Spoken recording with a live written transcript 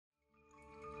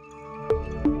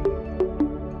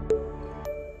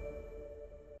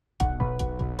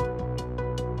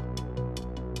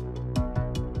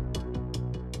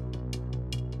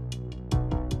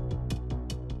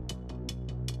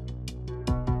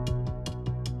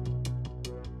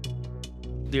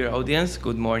Dear audience,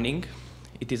 good morning.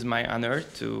 It is my honor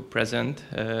to present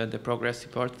the progress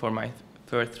report for my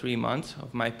first 3 months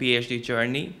of my PhD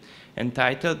journey,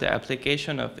 entitled The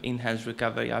Application of Enhanced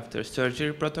Recovery After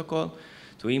Surgery Protocol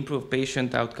to Improve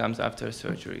Patient Outcomes After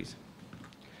Surgeries.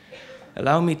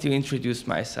 Allow me to introduce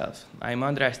myself. I'm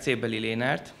András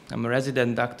Czébely-Lénárt. I'm a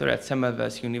resident doctor at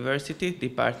Semmelweis University,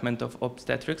 Department of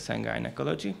Obstetrics and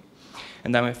Gynecology.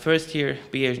 And I'm a first-year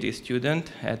PhD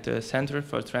student at the Center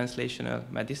for Translational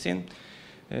Medicine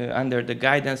under the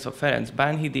guidance of Ferenc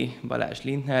Bánhidi, Balázs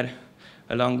Lindner,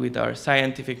 along with our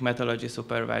scientific methodology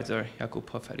supervisor, Jakub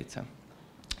Hoferica.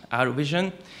 Our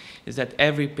vision is that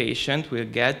every patient will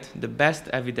get the best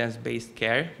evidence-based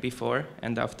care before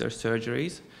and after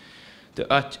surgeries. To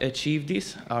achieve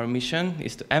this, our mission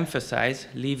is to emphasize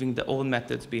leaving the old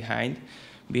methods behind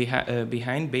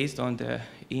based on the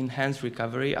enhanced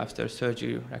recovery after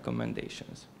surgery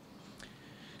recommendations.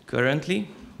 Currently,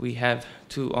 we have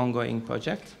 2 ongoing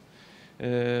projects.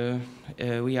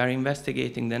 We are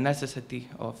investigating the necessity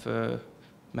of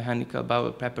mechanical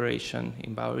bowel preparation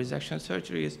in bowel resection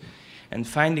surgeries and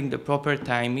finding the proper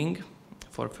timing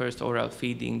for first oral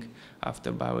feeding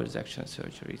after bowel resection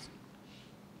surgeries.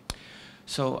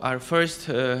 So our first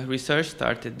research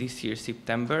started this year,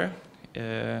 September.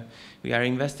 We are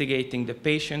investigating the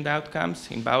patient outcomes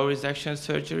in bowel resection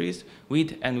surgeries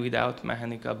with and without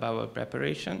mechanical bowel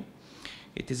preparation.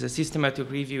 It is a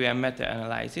systematic review and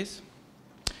meta-analysis.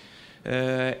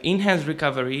 Enhanced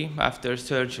recovery after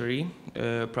surgery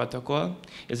protocol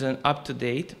is an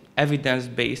up-to-date,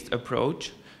 evidence-based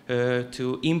approach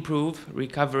to improve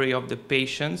recovery of the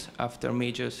patients after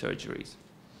major surgeries.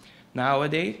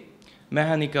 Nowadays,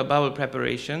 mechanical bowel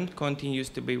preparation continues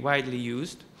to be widely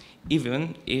used,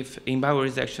 even if in bowel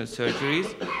resection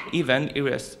surgeries, even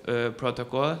IRES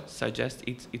protocol suggests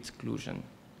its exclusion.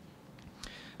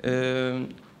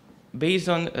 Based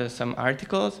on some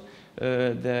articles,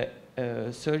 the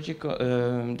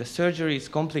surgery's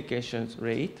complications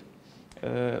rate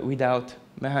without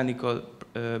mechanical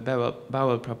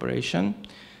bowel preparation,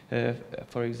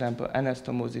 for example,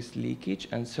 anastomosis leakage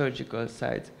and surgical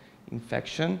site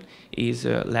infection, is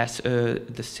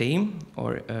the same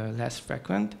or less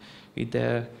frequent, with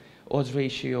the odds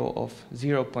ratio of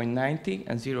 0.90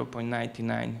 and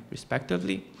 0.99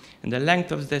 respectively. And the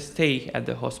length of the stay at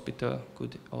the hospital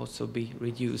could also be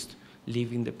reduced,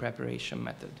 leaving the preparation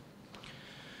method.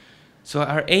 So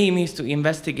our aim is to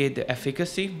investigate the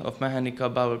efficacy of mechanical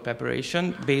bowel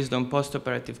preparation based on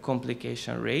postoperative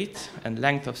complication rates and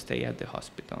length of stay at the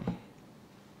hospital.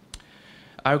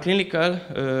 Our clinical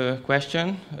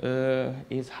question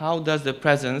is, how does the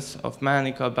presence of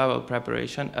mechanical bowel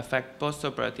preparation affect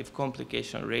postoperative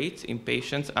complication rates in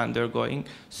patients undergoing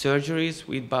surgeries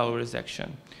with bowel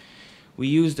resection? We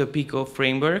use the PICO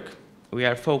framework. We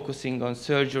are focusing on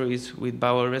surgeries with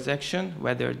bowel resection,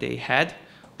 whether they had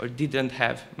or didn't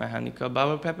have mechanical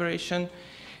bowel preparation.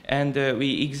 And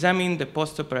we examine the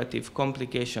postoperative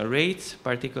complication rates,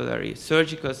 particularly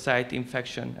surgical site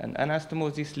infection and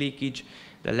anastomosis leakage,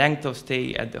 the length of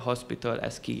stay at the hospital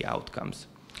as key outcomes.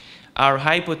 Our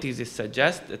hypothesis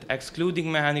suggests that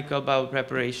excluding mechanical bowel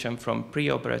preparation from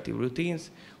preoperative routines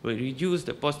will reduce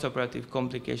the postoperative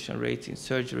complication rates in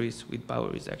surgeries with bowel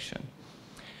resection.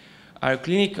 Our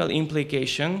clinical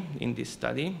implication in this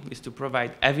study is to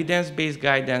provide evidence-based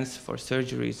guidance for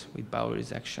surgeries with bowel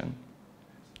resection.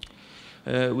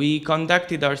 We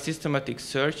conducted our systematic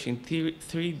search in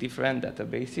 3 different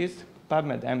databases,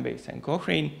 PubMed, Embase, and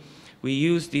Cochrane. We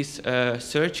use this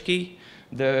search key.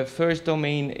 The first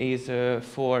domain is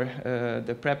for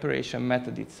the preparation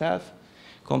method itself,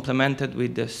 complemented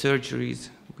with the surgeries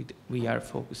we are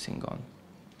focusing on.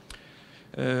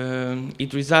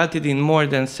 It resulted in more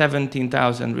than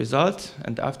 17,000 results,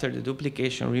 and after the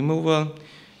duplication removal,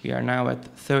 we are now at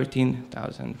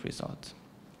 13,000 results.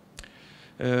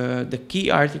 The key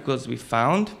articles we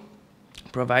found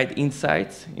provide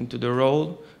insights into the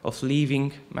role of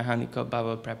leaving mechanical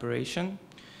bowel preparation.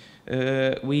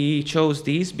 We chose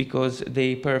these because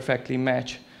they perfectly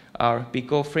match our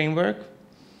PICO framework.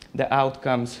 The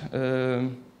outcomes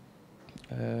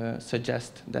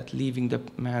suggest that leaving the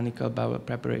mechanical bowel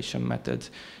preparation methods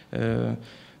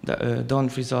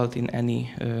don't result in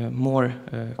any more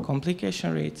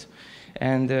complication rates.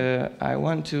 And I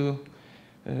want to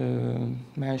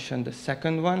mention the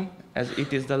second one, as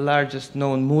it is the largest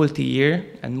known multi-year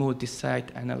and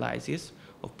multi-site analysis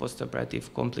of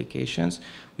postoperative complications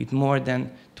with more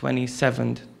than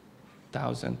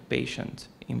 27,000 patients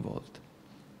involved.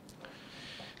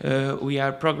 We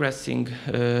are progressing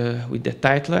with the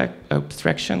title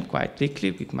abstraction quite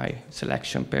quickly with my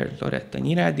selection pair, Loretta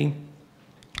Nyiradi.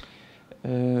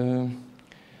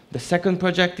 The second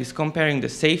project is comparing the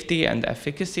safety and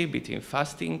efficacy between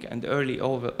fasting and early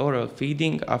oral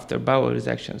feeding after bowel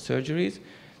resection surgeries.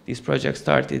 This project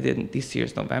started in this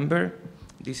year's November.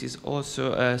 This is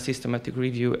also a systematic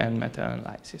review and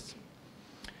meta-analysis.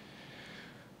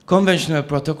 Conventional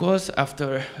protocols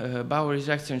after bowel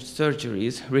resection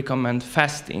surgeries recommend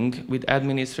fasting with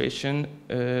administration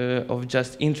of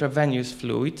just intravenous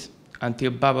fluid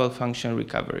until bowel function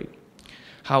recovery.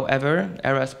 However,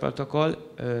 ERA's protocol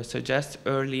suggests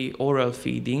early oral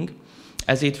feeding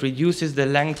as it reduces the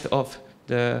length of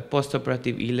the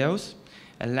postoperative ileus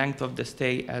and length of the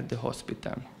stay at the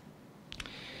hospital.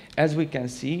 As we can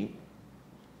see,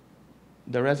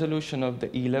 the resolution of the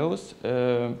ileus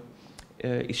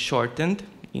is shortened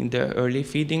in the early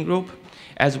feeding group,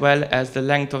 as well as the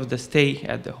length of the stay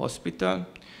at the hospital,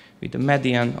 with a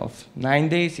median of 9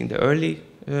 days in the early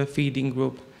feeding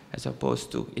group, as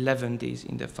opposed to 11 days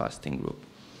in the fasting group.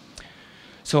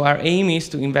 So our aim is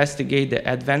to investigate the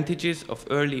advantages of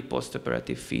early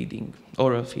postoperative feeding,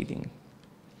 oral feeding.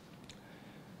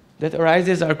 That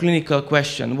arises our clinical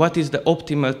question: what is the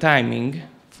optimal timing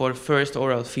for first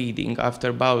oral feeding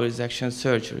after bowel resection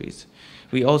surgeries?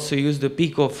 We also use the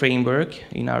PICO framework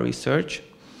in our research.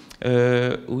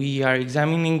 We are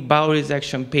examining bowel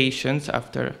resection patients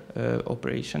after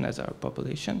operation as our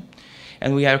population.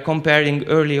 And we are comparing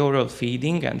early oral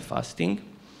feeding and fasting.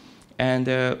 And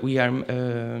we are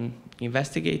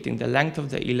investigating the length of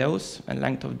the ileus and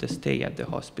length of the stay at the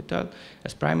hospital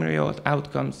as primary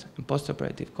outcomes and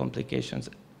postoperative complications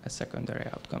as secondary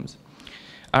outcomes.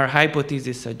 Our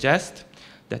hypothesis suggests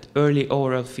that early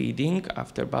oral feeding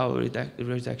after bowel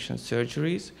resection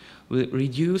surgeries will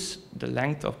reduce the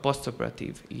length of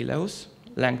postoperative ileus,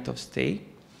 length of stay,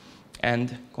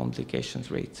 and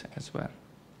complications rates as well.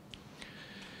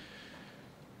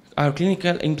 Our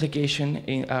clinical implication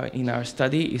in our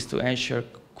study is to ensure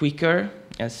quicker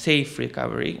and safe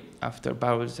recovery after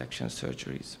bowel resection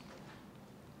surgeries.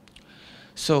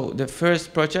 So the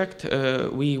first project,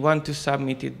 we want to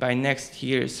submit it by next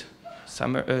year's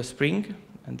spring,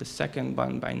 and the second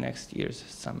one by next year's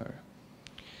summer.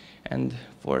 And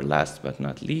for last but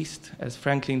not least, as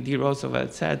Franklin D.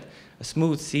 Roosevelt said, a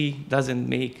smooth sea doesn't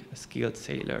make a skilled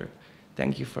sailor.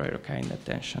 Thank you for your kind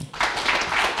attention.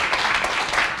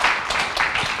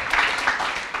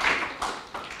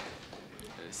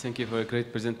 Thank you for a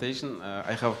great presentation.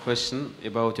 I have a question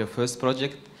about your first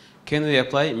project. Can we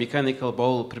apply mechanical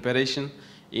bowel preparation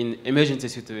in emergency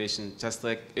situations, just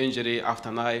like injury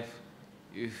after knife,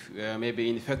 if maybe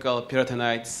in fecal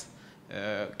peritonitis?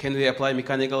 Can we apply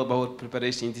mechanical bowel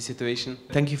preparation in this situation?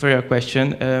 Thank you for your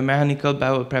question. Mechanical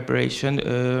bowel preparation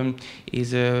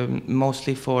is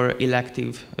mostly for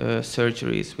elective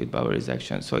surgeries with bowel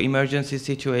resection. So emergency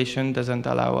situation doesn't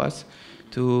allow us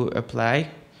to apply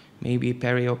maybe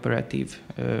perioperative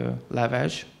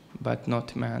lavage, but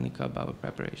not mechanical bowel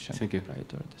preparation. Thank you. Prior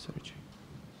to the surgery.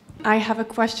 I have a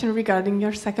question regarding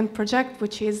your second project,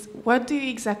 which is, what do you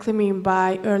exactly mean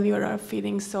by early oral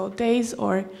feeding? So days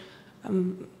or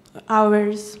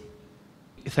hours?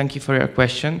 Thank you for your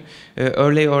question.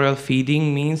 Early oral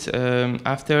feeding means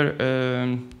after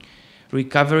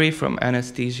recovery from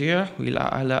anesthesia, we'll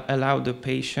allow the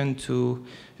patient to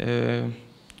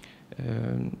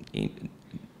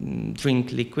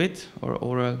drink liquid or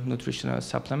oral nutritional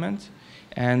supplements.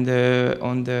 And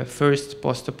on the first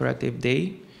postoperative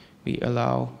day, we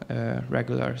allow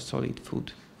regular solid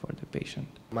food for the patient.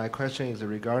 My question is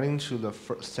regarding to the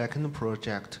second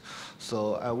project.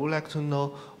 So I would like to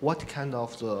know what kind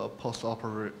of the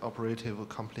post-operative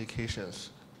complications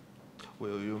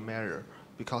will you measure?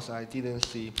 Because I didn't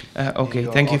see. Okay,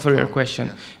 thank you for your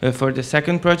question. Yeah. For the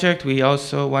second project, we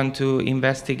also want to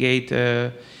investigate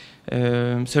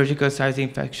surgical site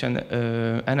infection,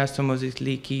 anastomosis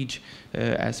leakage,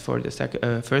 as for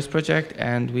the first project,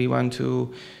 and we want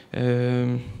to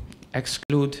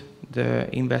exclude the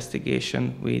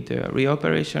investigation with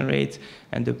reoperation rates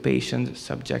and the patient's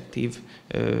subjective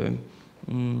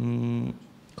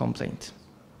complaints.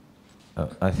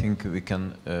 I think we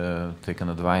can take an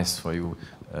advice for you.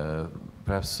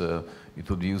 Perhaps it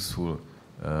would be useful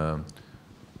a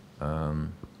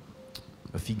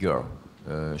figure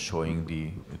showing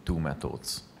the two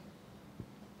methods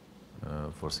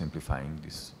for simplifying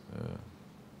this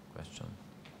question.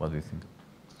 What do you think?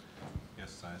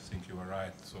 Yes, I think you are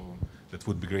right. So that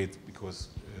would be great because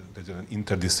there's an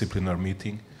interdisciplinary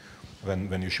meeting.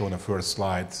 When you show on the first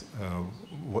slide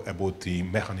about the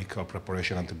mechanical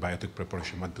preparation, antibiotic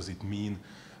preparation, what does it mean,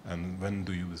 and when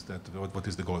do you use that? What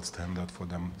is the gold standard for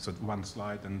them? So one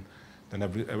slide, and then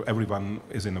everyone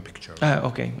is in a picture.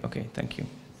 Okay, thank you.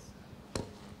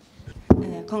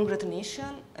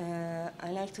 Congratulations.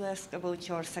 I'd like to ask about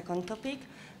your second topic.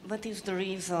 What is the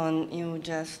reason you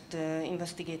just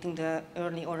investigating the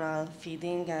early oral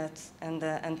feeding and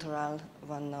the enteral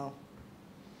one now?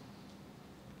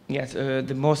 Yes,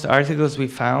 the most articles we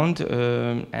found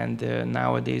and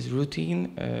nowadays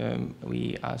routine,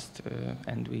 we asked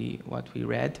and what we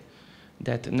read,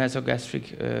 that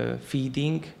nasogastric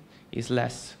feeding is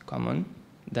less common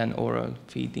than oral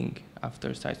feeding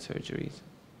after site surgeries.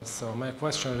 So my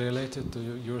question related to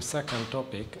your second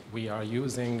topic, we are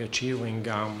using chewing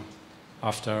gum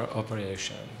after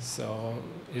operation. So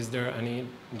is there any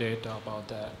data about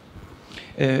that?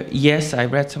 Yes, I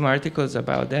read some articles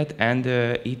about that, and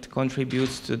it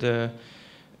contributes to the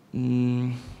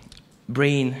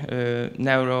brain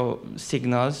neuro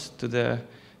signals to the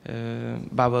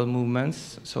bowel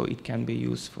movements, so it can be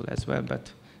useful as well,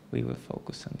 but we will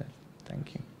focus on that.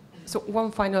 Thank you. So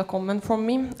one final comment from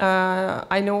me.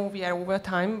 I know we are over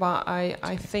time, but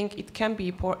I think it can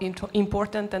be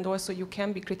important, and also you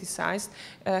can be criticized.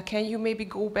 Can you maybe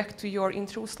go back to your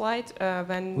intro slide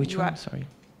when Which you one? are Sorry.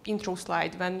 Intro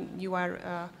slide when you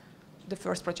are the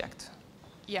first project?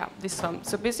 Yeah, this one.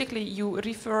 So basically, you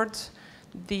referred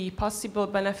the possible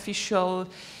beneficial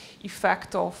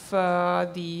effect of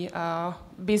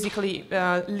basically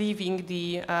leaving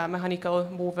the mechanical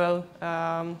bowel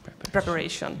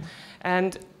preparation.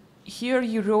 And here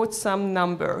you wrote some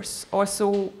numbers,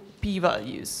 also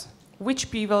p-values.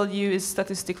 Which p-value is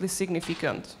statistically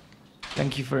significant?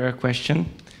 Thank you for your question.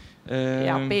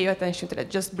 Yeah, pay attention to that,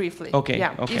 just briefly. Okay,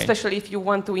 yeah, okay. Especially if you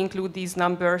want to include these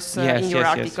numbers Yes, in your yes,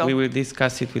 article. Yes, we will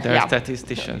discuss it with our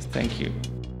statisticians. Thank you.